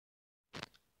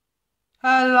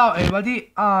Hello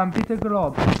everybody, I'm Peter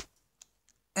Globe.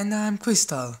 And I'm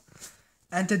Crystal.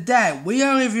 And today we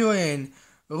are reviewing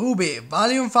Rwby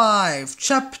Volume 5,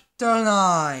 Chapter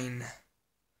 9.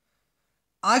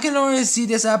 I can already see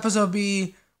this episode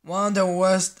be one of the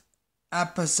worst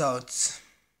episodes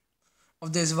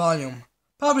of this volume.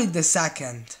 Probably the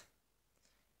second.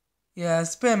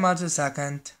 Yes, pretty much the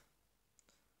second.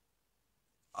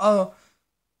 Oh,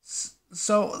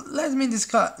 so let me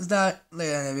discuss that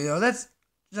later in the video. Let's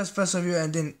just first review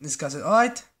and then discuss it,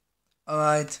 alright?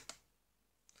 Alright.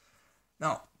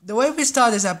 Now, the way we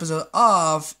start this episode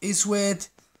off is with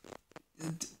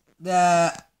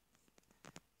the...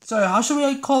 Sorry, how should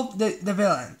we call the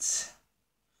villains?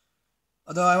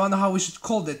 Although I wonder how we should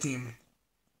call the team.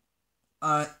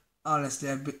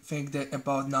 Honestly, I think that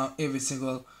about now every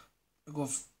single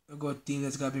good team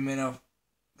that's gonna be made of,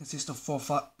 consist of 4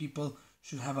 people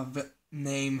should have a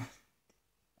name.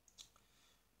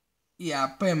 Yeah,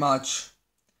 pretty much.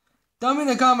 Tell me in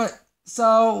the comment.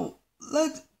 So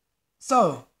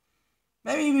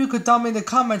maybe you could tell me in the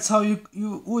comments how you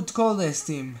would call this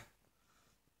team.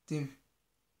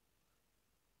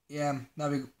 Yeah,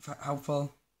 that'd be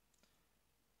helpful.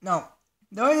 Now,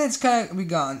 the way that's gonna be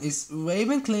gone is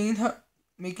Raven cleaning her,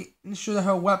 making sure that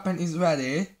her weapon is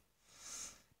ready,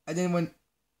 and then when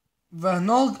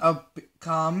Vernal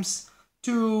comes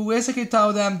to basically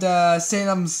tell them the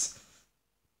Salem's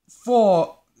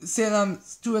 2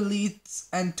 elites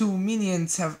and 2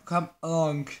 minions have come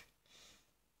along.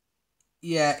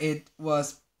 Yeah, it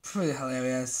was pretty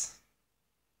hilarious.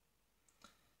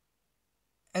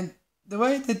 And the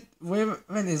way that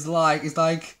Raven is like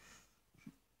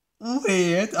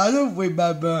weird. I don't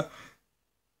remember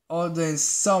ordering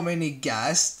so many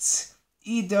guests.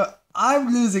 Either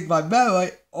I'm losing my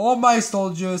memory or my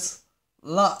soldiers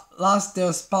lost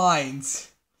their spines.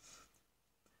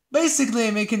 Basically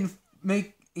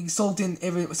insulting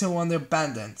every single one of their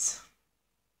bandits.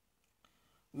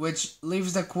 Which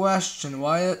leaves the question,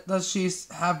 why does she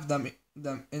have them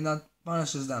and not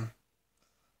punishes them?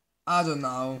 I don't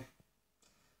know.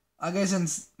 I guess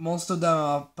since most of them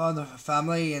are part of her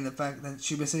family, and the fact that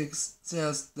she basically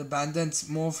sells the bandits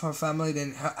more of her family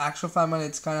than her actual family,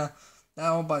 it's kinda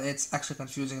no, but it's actually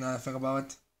confusing now that I think about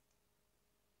it.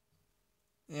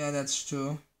 Yeah, that's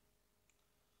true.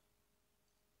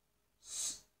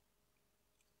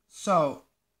 So,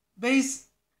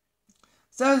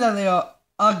 suddenly an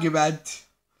argument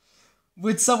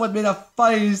with someone made a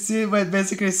funny scene when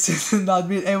basically Susan not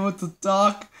being able to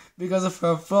talk because of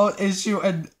her throat issue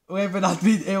and Raven not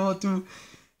being able to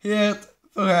hear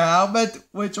through her helmet,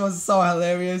 which was so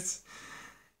hilarious.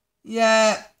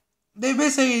 Yeah, they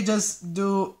basically just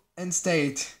do and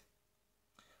state.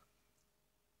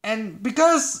 And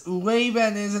because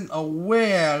Raven isn't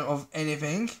aware of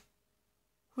anything,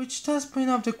 which does bring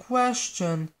up the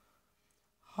question,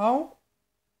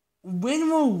 when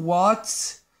will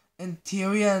Watts and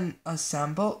Tyrion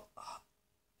assemble?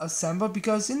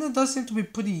 Because Ina does seem to be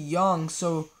pretty young,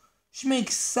 so she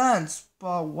makes sense.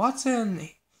 But Watts and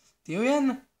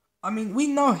Tyrion? I mean, we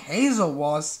know Hazel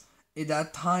was at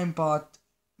that time, but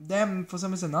them for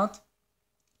some reason not.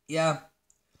 Yeah.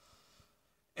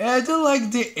 I do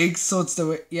like the insults the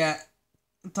way, yeah.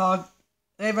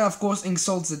 Raven of course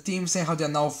insults the team, saying how they're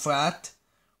no threat.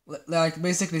 Like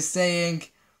basically saying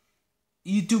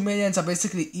you 2 minions are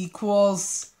basically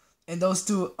equals, and those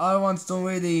 2 other ones don't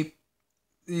really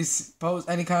pose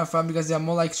any kind of threat because they're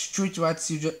more like street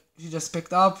rats you just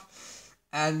picked up,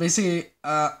 and basically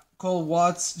call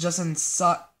Watts just an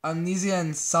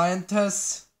amnesian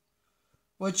scientist,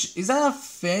 which is that a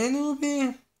thing in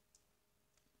Rwby?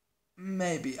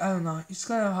 Maybe, I don't know. It's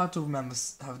kind of hard to remember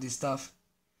half this stuff.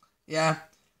 Yeah,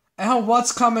 I heard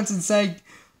Watts comments and saying,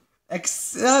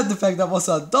 except the fact that I was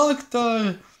a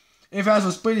doctor, if that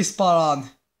was pretty spot on.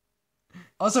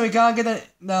 Also, we can't get the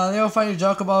little funny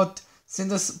joke about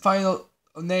Cinder's final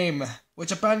name,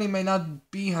 which apparently may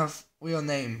not be her real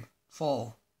name.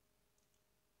 Fall.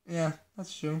 Yeah,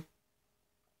 that's true.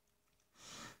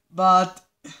 But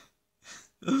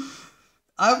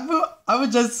I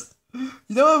would just, you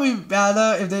know what would be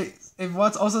better if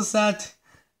Watts also said,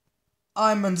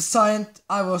 I'm a scientist.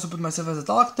 I will also put myself as a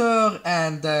doctor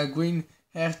and the green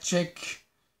hair chick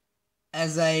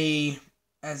as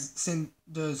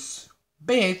Cinder's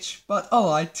bitch, but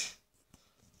alright.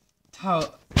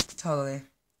 Totally.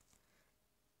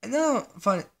 And now,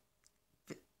 funny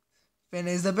thing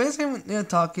is that basically when they're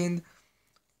talking,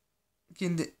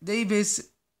 Davis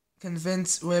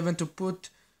convince Raven to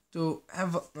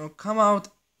come out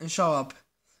and show up.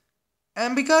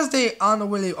 And because they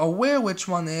aren't really aware which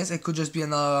one is, it could just be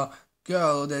another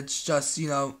girl that's just,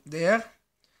 there.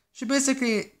 she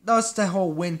basically does the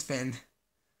whole wind thing,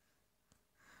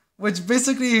 which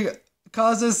basically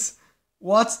causes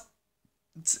Watts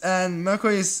and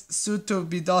Mercury's suit to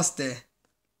be dusty.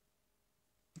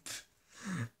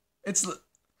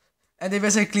 And they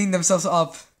basically clean themselves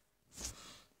up.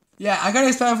 Yeah, I gotta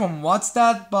explain from Watts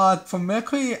that, but from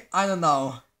Mercury, I don't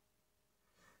know.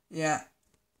 Yeah.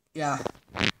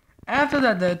 After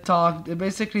that, they talk. They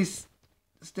basically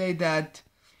state that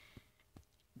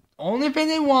only thing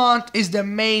they want is the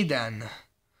maiden.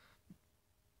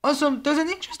 Also, there's an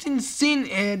interesting scene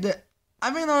here that I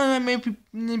don't know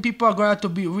many people are going to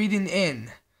be reading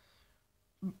in.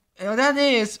 And that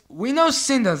is, we know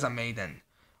Cinder's a maiden.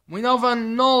 We know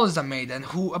Van Null is a maiden,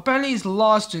 who apparently is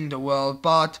lost in the world,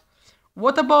 but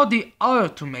what about the other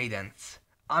two maidens?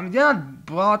 They're not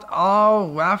brought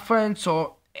all reference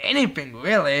or anything,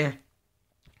 really.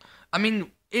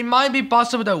 It might be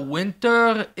possible that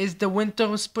Winter is the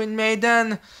Winter Spring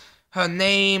Maiden. Her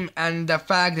name and the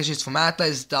fact that she's from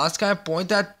Atlas does kind of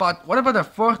point at, but what about the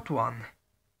fourth one?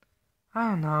 I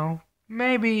don't know.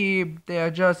 Maybe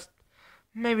it just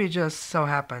so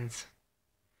happens.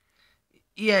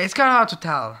 Yeah, it's kind of hard to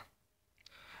tell.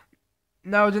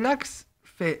 Now the next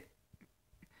fit.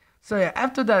 So yeah,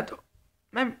 after that,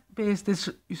 maybe this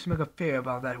you should make a theory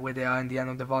about that where they are in the end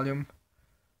of the volume.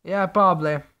 Yeah,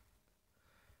 probably.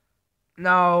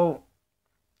 Now,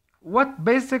 what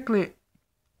basically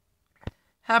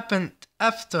happened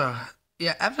after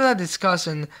that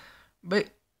discussion,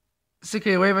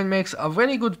 basically Raven makes a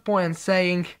very good point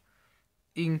saying,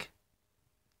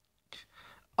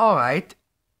 alright,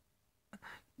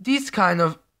 these kind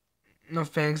of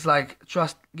things like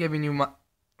trust giving you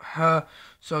her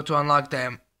so to unlock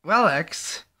the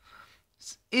relics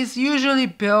is usually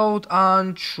built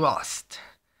on trust.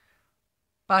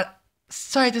 But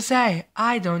sorry to say,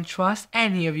 I don't trust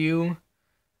any of you.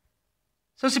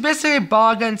 So she basically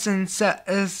bargains and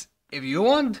says, if you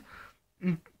want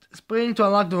Spring to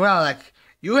unlock the relic,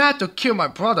 you have to kill my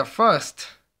brother first.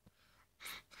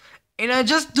 And I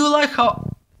just do like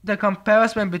how the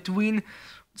comparison between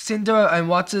Cinder and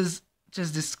Watts'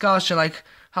 just discussion, like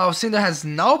how Cinder has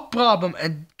no problem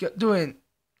at giving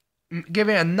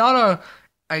another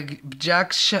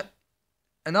objection,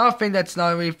 another thing that's not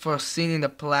really foreseen in the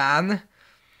plan,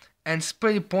 and it's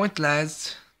pretty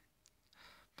pointless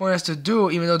to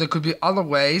do, even though there could be other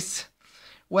ways.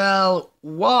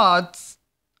 Watts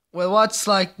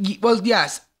like,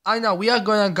 yes, I know we are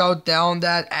gonna go down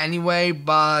that anyway,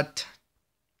 but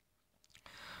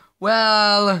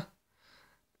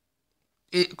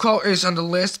quote is on the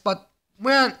list, but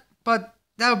that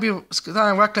would be kind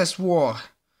of reckless war.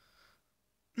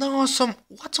 No,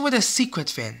 what's with the secret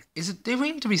thing? Is it they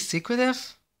going to be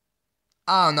secretive?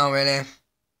 I don't know really.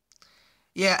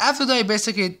 Yeah, after they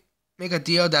basically make a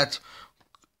deal that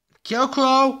kill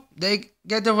Crow, they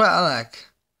get the relic.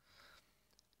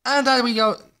 And then we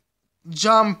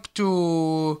jump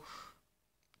to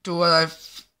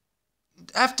what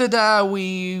after that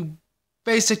we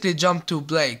basically jump to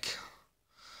Blake.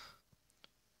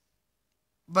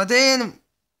 But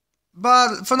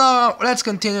for now, let's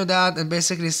continue that and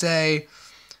basically say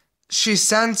she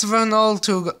sends Vernal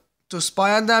to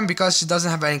spy on them because she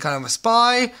doesn't have any kind of a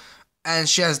spy, and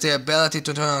she has the ability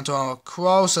to turn into a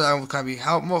crow, so that can be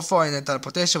helpful, and the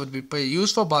teleportation would be pretty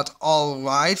useful, but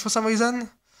alright for some reason.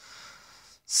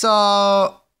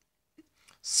 So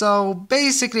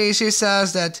basically she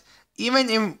says that even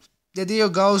if the deal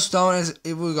goes down as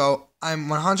it will go, I'm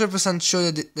 100%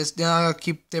 sure that they're not going to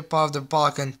keep their part of the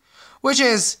bargain, which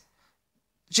is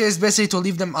basically to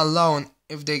leave them alone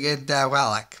if they get their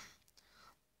relic.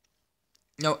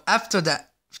 Now, after that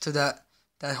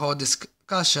whole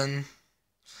discussion,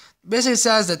 basically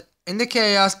says that in the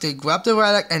chaos they grab the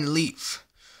relic and leave,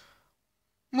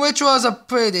 which was a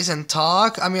pretty decent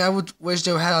talk. I would wish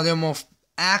they had a little more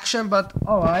action, but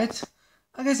alright.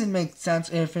 I guess it makes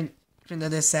sense everything that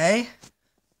they say.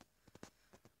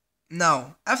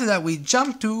 Now, after that we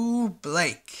jump to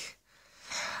Blake.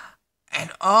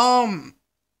 And oh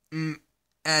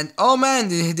man,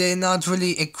 they did not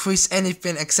really increase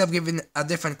anything except giving a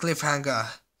different cliffhanger.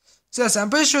 So yes, I'm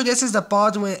pretty sure this is the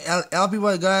part where people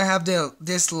are gonna have their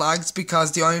dislikes,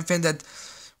 because the only thing that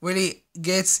really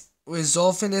gets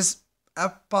resolved in this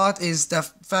part is the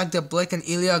fact that Blake and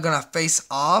Ilya are gonna face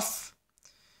off.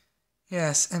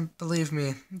 Yes, and believe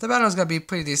me, the battle is gonna be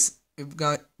pretty decent,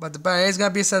 but the battle is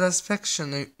gonna be a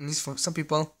satisfaction, at least for some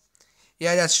people.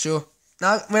 Yeah, that's true.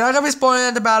 Now, we're not gonna be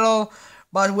spoiling the battle,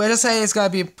 but we're just saying it's gonna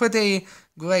be pretty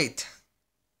great.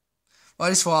 Well,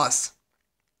 at least for us.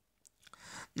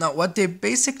 Now, what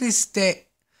basically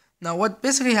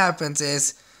happens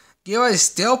is Gira is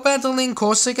still battling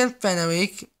Corsic and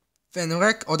Fenric,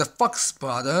 or the Fox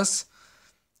brothers.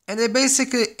 And they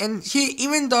basically, and he,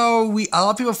 even though a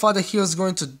lot of people thought that he was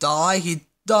going to die, he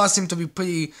does seem to be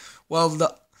pretty well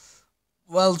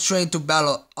trained to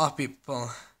battle other people.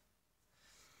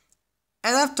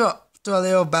 And after a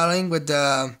little battling with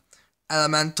the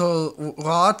elemental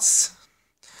rods,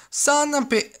 Sun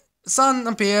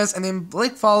appears and then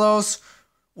Blake follows,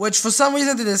 which for some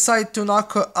reason they decide to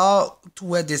knock her out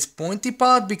with this pointy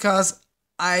part, because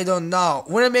I don't know.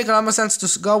 Wouldn't it make a lot more sense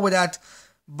to go with that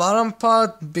bottom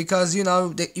part, because you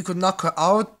know you could knock her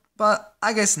out, but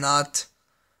I guess not.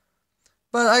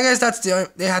 But I guess that's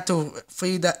they had to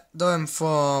free them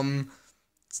from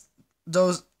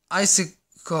those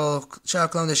icicle shell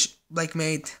clone that Blake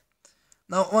made.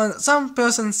 Now, when some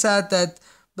person said that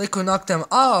Blake could knock them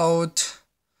out,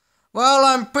 well,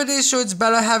 I'm pretty sure it's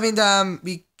better having them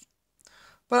be.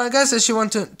 But I guess that she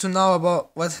wanted to know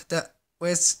about what the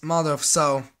West's mother,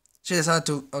 so she decided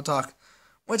to talk,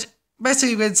 which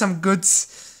basically we had some good,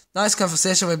 nice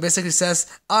conversation where it basically says,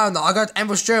 I don't know, I got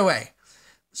ambushed straight away.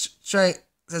 Straight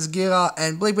says Gira,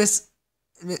 and Blake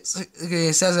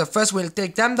basically says that first we'll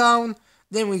take them down,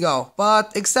 then we go.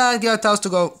 But instead, Gira tells to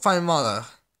go find Mother,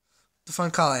 to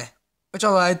find Kale, which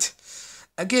alright.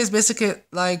 Gira is basically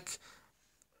like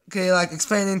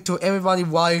explaining to everybody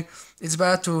why it's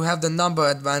better to have the number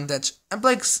advantage. And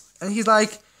he's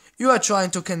like, you are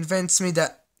trying to convince me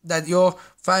that your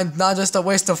friend not just a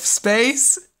waste of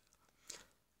space?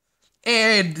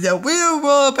 And the real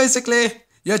world, basically,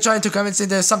 you're trying to convince me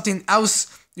there's something else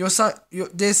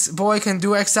this boy can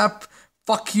do except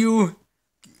fuck you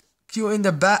in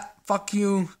the back, fuck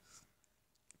you.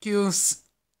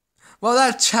 Well,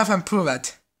 let's have him prove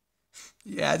it.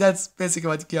 Yeah, that's basically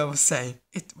what Gira was saying.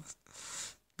 It was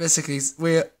basically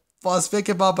we was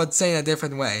thinking about, but saying a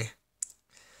different way.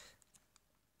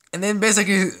 And then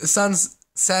basically, Sun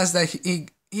says that he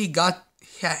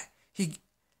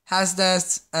has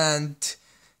this, and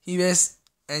he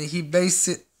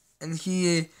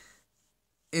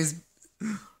has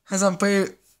some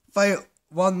pretty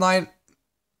one night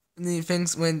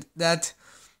things when that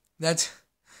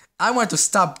I want to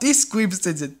stop these creeps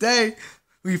since the day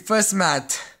we first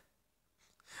met.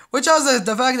 Which was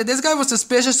the fact that this guy was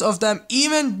suspicious of them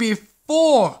even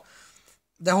before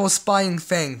the whole spying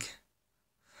thing.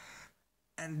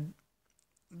 And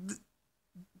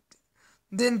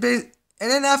then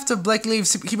after Blake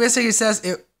leaves, he basically says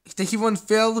that he won't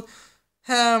feel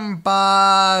him,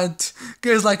 but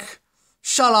Gira's like,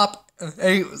 shut up. And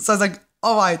he says like,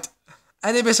 alright.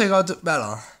 And they basically go to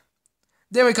battle.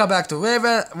 Then we come back to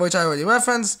Raven, which I already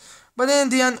referenced. But then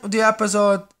at the end of the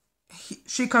episode,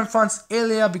 she confronts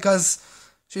Ilya because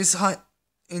she's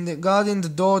guarding the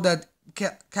door that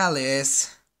Callie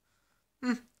is.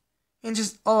 And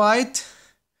she's alright.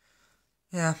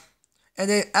 Yeah. And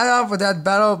they end up with that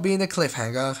battle being a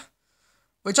cliffhanger.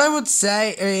 Which I would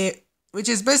say, which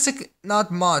is basically not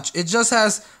much. It just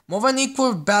has more of an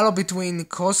equal battle between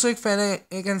Corsic, Fenric,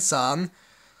 and Sun.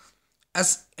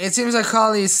 As it seems like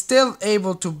Callie is still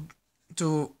able to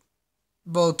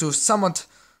somewhat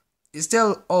is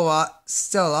still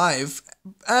alive,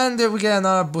 and then we get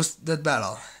another boosted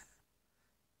battle.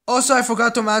 Also, I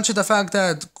forgot to mention the fact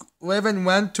that Raven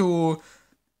went to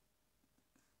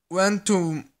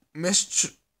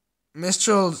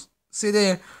Mistral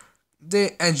City,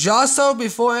 and just so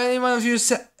before any one of you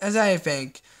says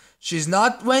anything, she's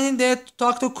not went in there to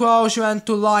talk to Crow. She went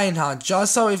to Lionheart,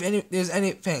 just so if there's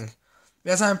anything.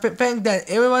 Because I think that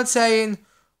everyone's saying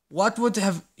what would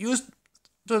have used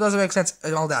to doesn't make sense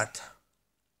and all that.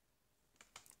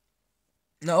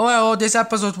 Now, overall, this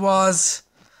episode was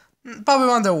probably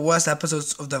one of the worst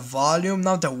episodes of the volume.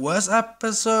 Not the worst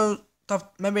episode,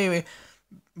 maybe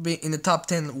be in the top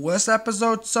 10 worst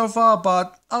episodes so far,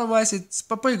 but otherwise it's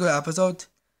a pretty good episode.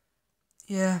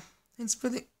 Yeah, it's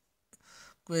pretty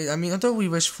great. I mean, although we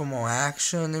wish for more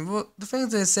action, the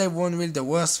things they say weren't really the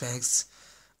worst things.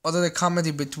 Although the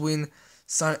comedy between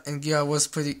Sun and Gira was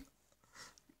pretty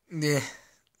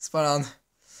spot on.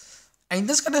 And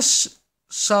this gonna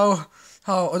show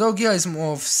how, although Gira is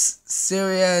more of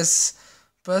serious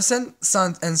person,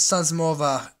 Sun's more of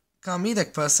a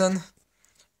comedic person,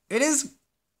 it is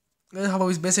good how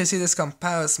we basically see this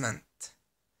comparison.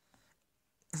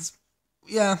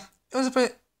 Yeah, it was a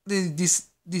pretty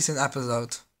decent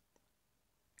episode.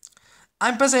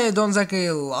 I personally don't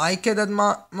exactly like it that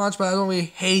much, but I don't really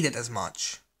hate it as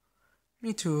much.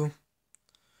 Me too.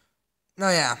 Now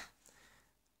yeah,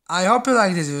 I hope you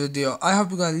like this video. I hope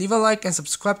you're gonna leave a like and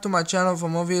subscribe to my channel for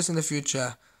more videos in the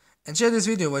future. And share this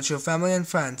video with your family and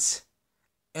friends.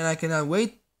 And I cannot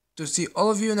wait to see all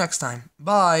of you next time.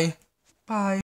 Bye. Bye.